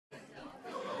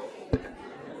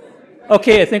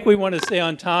Okay, I think we want to stay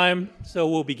on time, so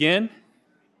we'll begin.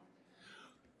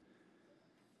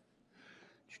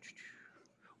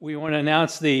 We want to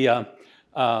announce the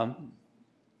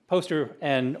poster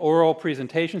and oral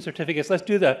presentation certificates. Let's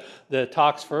do the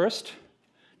talks first.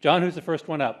 John, who's the first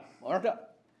one up?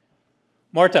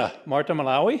 Marta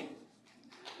Malawi.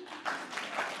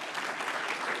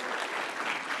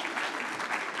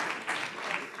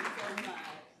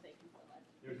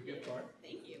 There's a gift card.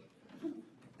 Thank you.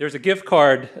 There's a gift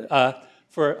card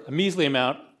for a measly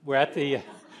amount. We're at the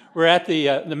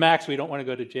max. We don't want to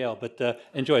go to jail, but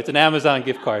enjoy. It's an Amazon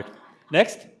gift card.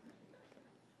 Next.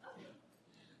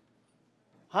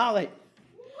 Holly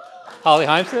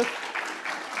Heimseth.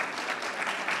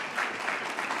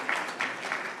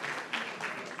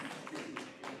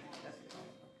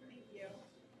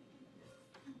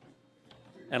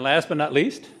 And last but not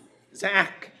least,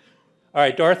 Zach. All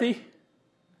right, Dorothy,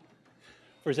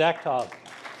 for Zach Taub.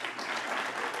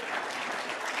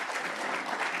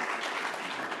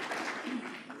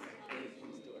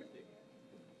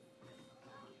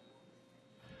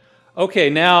 Okay,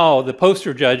 now the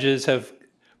poster judges have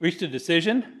reached a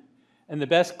decision, and the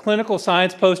best clinical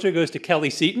science poster goes to Kelly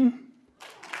Seaton.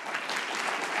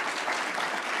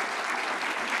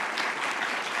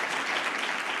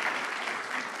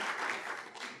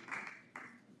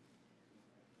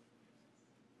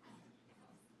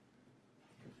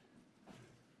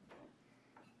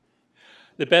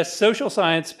 The best social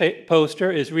science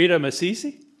poster is Rita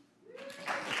Masisi.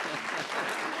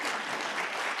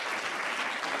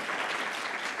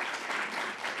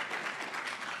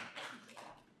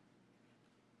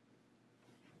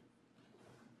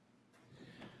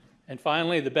 And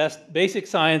finally, the best basic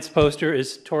science poster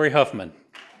is Tori Huffman.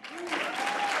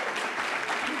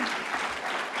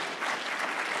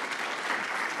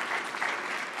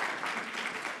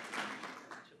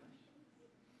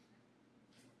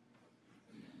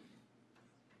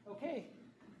 Okay.